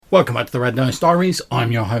Welcome back to the Red Nose Diaries.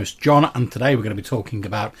 I'm your host John, and today we're going to be talking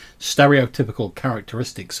about stereotypical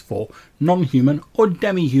characteristics for non-human or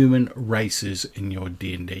demi-human races in your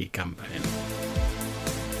D&D campaign.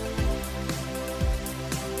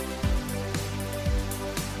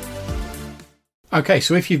 Okay,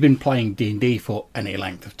 so if you've been playing D&D for any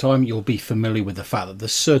length of time, you'll be familiar with the fact that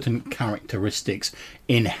there's certain characteristics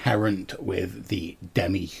inherent with the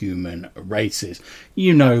demi-human races.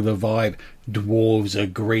 You know the vibe. Dwarves are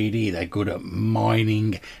greedy, they're good at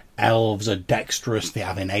mining. Elves are dexterous, they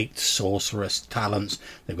have innate sorceress talents.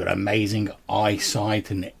 They've got amazing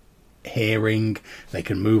eyesight and hearing. They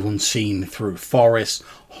can move unseen through forests.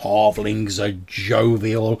 Halflings are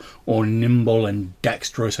jovial or nimble and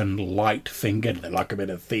dexterous and light-fingered. They like a bit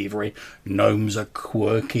of thievery. Gnomes are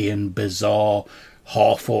quirky and bizarre.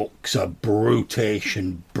 Half-orcs are brutish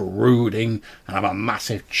and brooding and have a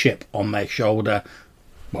massive chip on their shoulder.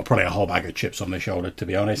 Well, probably a whole bag of chips on their shoulder, to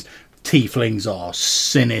be honest. Tieflings are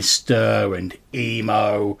sinister and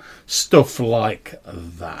emo. Stuff like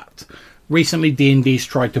that. Recently, D&D's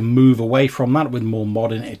tried to move away from that with more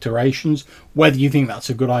modern iterations. Whether you think that's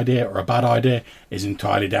a good idea or a bad idea is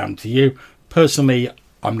entirely down to you. Personally,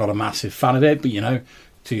 I'm not a massive fan of it, but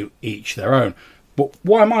to each their own. But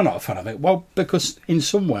why am I not a fan of it? Well, because in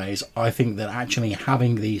some ways, I think that actually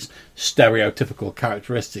having these stereotypical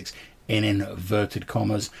characteristics in inverted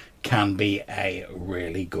commas can be a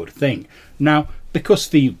really good thing. Now, because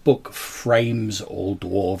the book frames all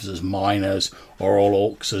dwarves as miners or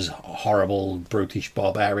all orcs as horrible brutish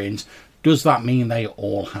barbarians, does that mean they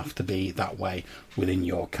all have to be that way within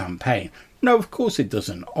your campaign? No, of course it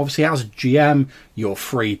doesn't. Obviously, as a GM, you're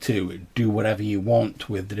free to do whatever you want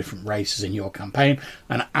with the different races in your campaign.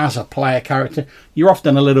 And as a player character, you're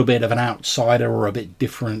often a little bit of an outsider or a bit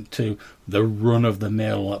different to the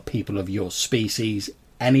run-of-the-mill people of your species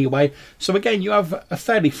anyway. So again, you have a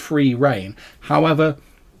fairly free reign. However,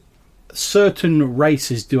 certain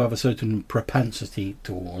races do have a certain propensity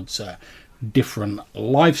towards different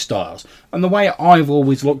lifestyles, and the way I've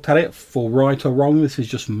always looked at it, for right or wrong, this is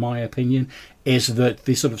just my opinion, is that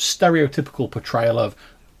the sort of stereotypical portrayal of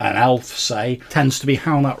an elf, say, tends to be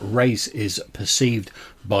how that race is perceived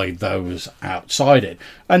by those outside it,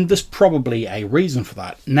 and there's probably a reason for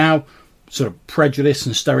that. Now, sort of prejudice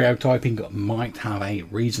and stereotyping might have a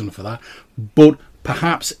reason for that, but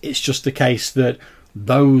perhaps it's just the case that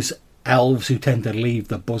those elves who tend to leave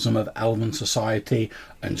the bosom of elven society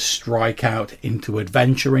and strike out into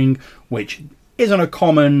adventuring, which isn't a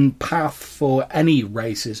common path for any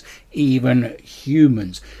races, even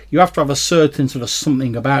humans. You have to have a certain sort of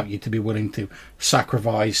something about you to be willing to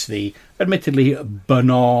sacrifice the admittedly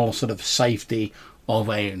banal sort of safety of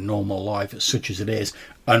a normal life such as it is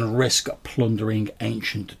and risk plundering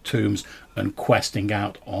ancient tombs and questing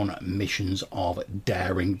out on missions of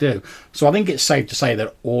daring do. So I think it's safe to say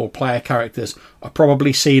that all player characters are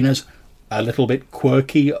probably seen as a little bit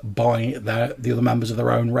quirky by the other members of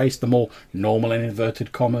their own race, the more normal in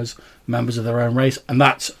inverted commas members of their own race, and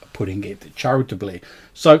that's putting it charitably.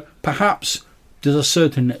 So perhaps there's a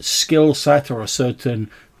certain skill set or a certain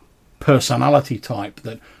personality type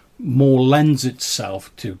that more lends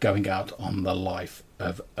itself to going out on the life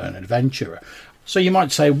of an adventurer. So you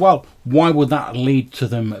might say, well, why would that lead to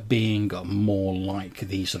them being more like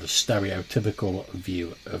the sort of stereotypical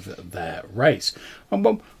view of their race? And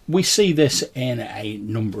well, we see this in a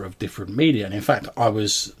number of different media. And in fact, I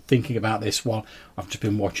was thinking about this while I've just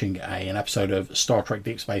been watching an episode of Star Trek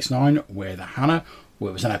Deep Space Nine with Hannah, where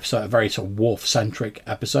it was an episode, a very sort of Worf-centric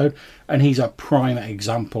episode, and he's a prime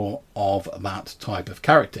example of that type of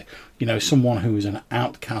character. Someone who is an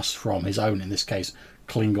outcast from his own, in this case,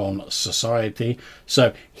 Klingon society.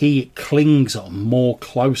 So he clings more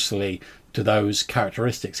closely to those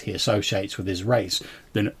characteristics he associates with his race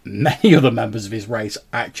than many other members of his race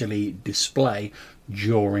actually display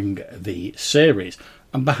during the series.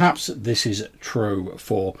 And perhaps this is true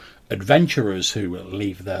for adventurers who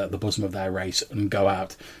leave the bosom of their race and go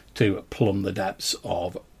out to plumb the depths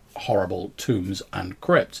of horrible tombs and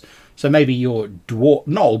crypts. So maybe your dwarf,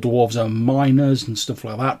 not all dwarves are miners and stuff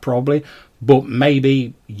like that probably, but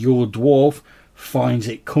maybe your dwarf finds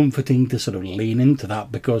it comforting to sort of lean into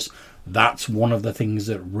that because that's one of the things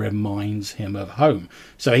that reminds him of home.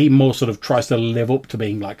 So he more sort of tries to live up to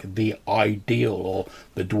being like the ideal, or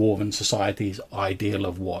the dwarven society's ideal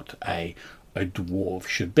of what a dwarf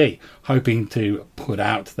should be, hoping to put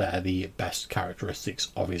out there the best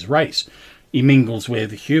characteristics of his race. He mingles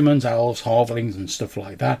with humans, elves, halflings and stuff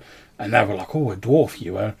like that, and they're like, oh, a dwarf,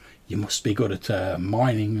 you must be good at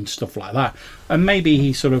mining and stuff like that. And maybe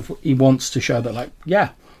he wants to show that, like, yeah,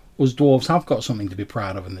 us dwarves have got something to be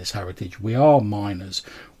proud of in this heritage. We are miners.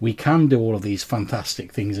 We can do all of these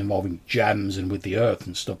fantastic things involving gems and with the earth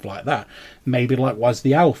and stuff like that. Maybe likewise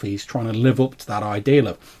the elf, he's trying to live up to that ideal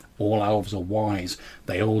of all elves are wise.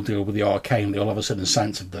 They all deal with the arcane. They all have a certain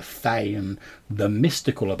sense of the fae and the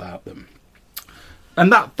mystical about them.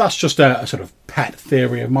 And that's just a sort of pet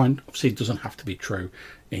theory of mine. Obviously, it doesn't have to be true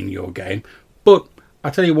in your game. But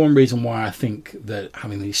I'll tell you one reason why I think that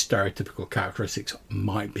having these stereotypical characteristics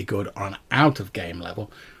might be good on an out-of-game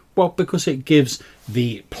level. Well, because it gives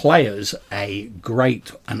the players a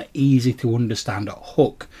great and easy-to-understand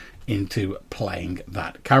hook into playing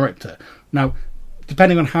that character. Now,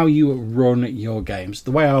 depending on how you run your games,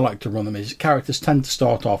 the way I like to run them is characters tend to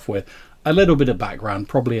start off with a little bit of background,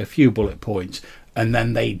 probably a few bullet points, and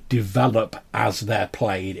then they develop as they're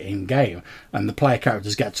played in game, and the player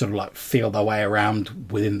characters get sort of like feel their way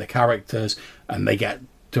around within the characters, and they get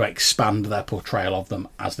to expand their portrayal of them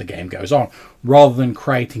as the game goes on, rather than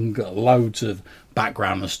creating loads of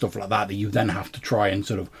background and stuff like that you then have to try and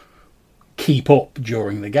sort of keep up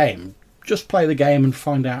during the game. Just play the game and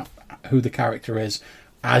find out who the character is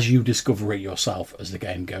as you discover it yourself as the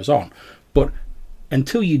game goes on. But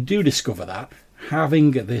until you do discover that, having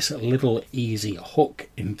this little easy hook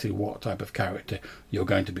into what type of character you're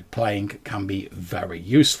going to be playing can be very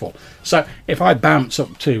useful. So if I bounce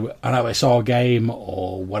up to an OSR game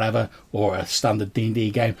or whatever, or a standard D&D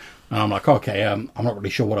game, and I'm like, okay, I'm not really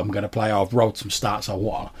sure what I'm going to play. I've rolled some stats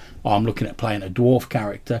or I'm looking at playing a dwarf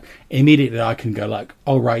character. Immediately I can go like,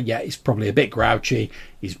 oh right, yeah, he's probably a bit grouchy.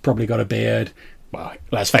 He's probably got a beard. Well,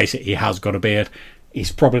 let's face it, he has got a beard.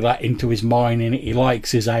 He's probably like into his mining. He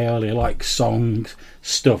likes his ale. He likes songs,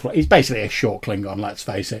 stuff. He's basically a short Klingon, let's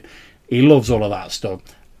face it. He loves all of that stuff.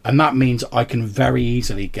 And that means I can very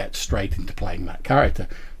easily get straight into playing that character.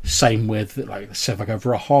 Same with, like, say if I go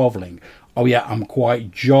for a halfling. Oh yeah, I'm quite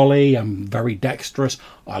jolly. I'm very dexterous.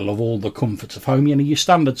 I love all the comforts of home. You know, your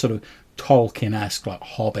standard sort of Tolkien-esque, like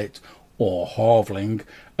Hobbit or halfling.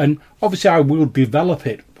 And obviously I will develop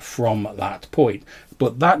it from that point.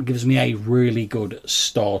 But that gives me a really good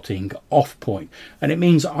starting off point. And it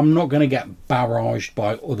means I'm not going to get barraged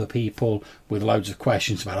by other people with loads of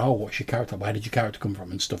questions about, oh, what's your character? Where did your character come from?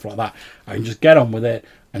 And stuff like that. I can just get on with it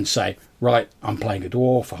and say, right, I'm playing a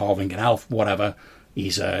dwarf, a halfling, an elf, whatever.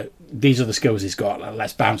 These are the skills he's got.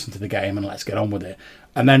 Let's bounce into the game and let's get on with it.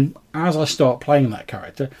 And then as I start playing that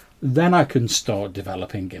character, then I can start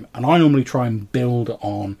developing him. And I normally try and build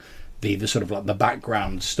on the sort of like the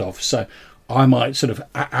background stuff. So I might sort of,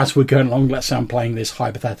 as we're going along, let's say I'm playing this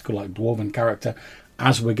hypothetical like dwarven character,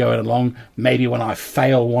 as we're going along, maybe when I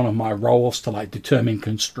fail one of my rolls to like determine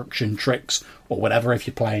construction tricks or whatever, if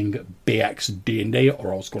you're playing BX D&D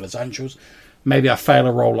or Old School Essentials, maybe I fail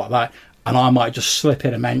a roll like that, and I might just slip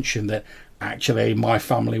in a mention that actually my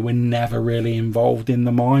family were never really involved in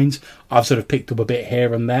the mines. I've sort of picked up a bit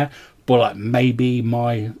here and there, but like maybe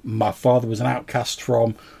my father was an outcast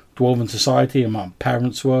from Dwarven society and my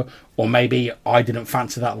parents were, or maybe I didn't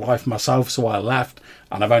fancy that life myself, so I left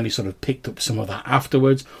and I've only sort of picked up some of that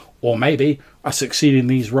afterwards. Or maybe I succeed in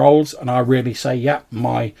these roles and I really say, yeah,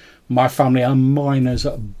 my family are miners,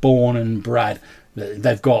 born and bred.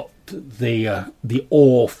 They've got the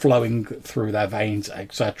ore flowing through their veins,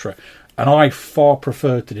 etc. And I far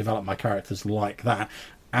prefer to develop my characters like that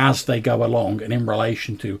as they go along and in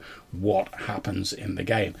relation to what happens in the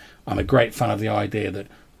game. I'm a great fan of the idea that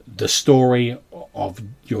the story of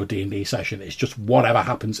your D&D session is just whatever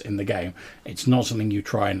happens in the game. It's not something you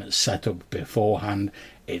try and set up beforehand.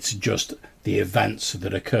 It's just the events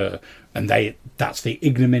that occur, and that's the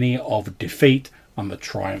ignominy of defeat and the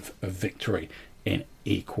triumph of victory in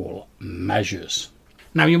equal measures.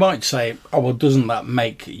 Now you might say, oh well, doesn't that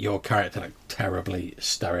make your character like terribly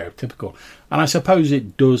stereotypical? And I suppose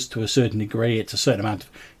it does to a certain degree. It's a certain amount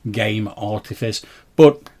of game artifice.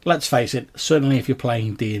 But let's face it, certainly if you're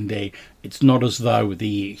playing D&D, it's not as though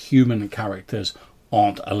the human characters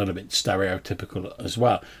aren't a little bit stereotypical as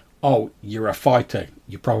well. Oh, you're a fighter.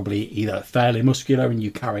 You're probably either fairly muscular and you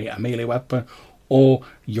carry a melee weapon, or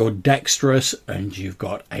you're dexterous and you've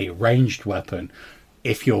got a ranged weapon.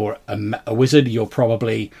 If you're a wizard, you're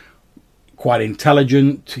probably quite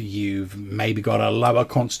intelligent. You've maybe got a lower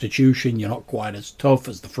constitution. You're not quite as tough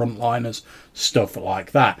as the frontliners, stuff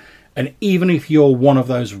like that. And even if you're one of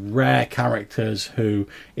those rare characters who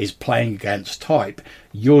is playing against type,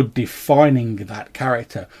 you're defining that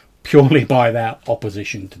character purely by their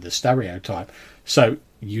opposition to the stereotype. So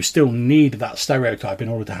you still need that stereotype in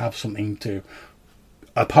order to have something to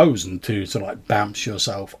oppose and to sort of like bounce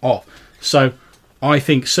yourself off. So I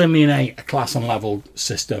think certainly in a class and level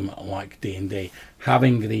system like D&D,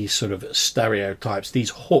 having these sort of stereotypes,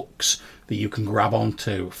 these hooks that you can grab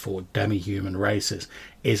onto for demi-human races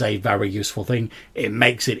is a very useful thing. It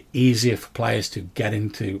makes it easier for players to get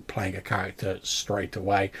into playing a character straight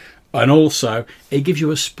away. And also, it gives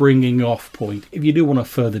you a springing off point if you do want to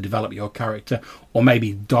further develop your character or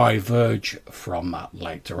maybe diverge from that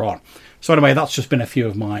later on. So anyway, that's just been a few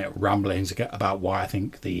of my ramblings about why I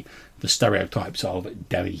think the stereotypes of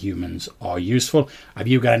demi-humans are useful. Have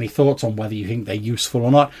you got any thoughts on whether you think they're useful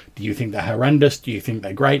or not? Do you think they're horrendous? Do you think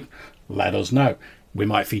they're great? Let us know. We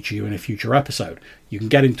might feature you in a future episode. You can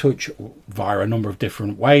get in touch via a number of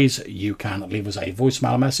different ways. You can leave us a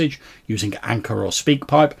voicemail message using Anchor or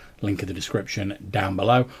SpeakPipe, link in the description down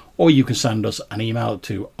below, or you can send us an email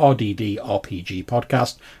to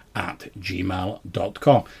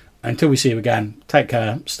rddrpgpodcast@gmail.com. Until we see you again, take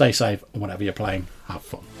care, stay safe, and whatever you're playing, have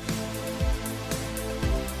fun.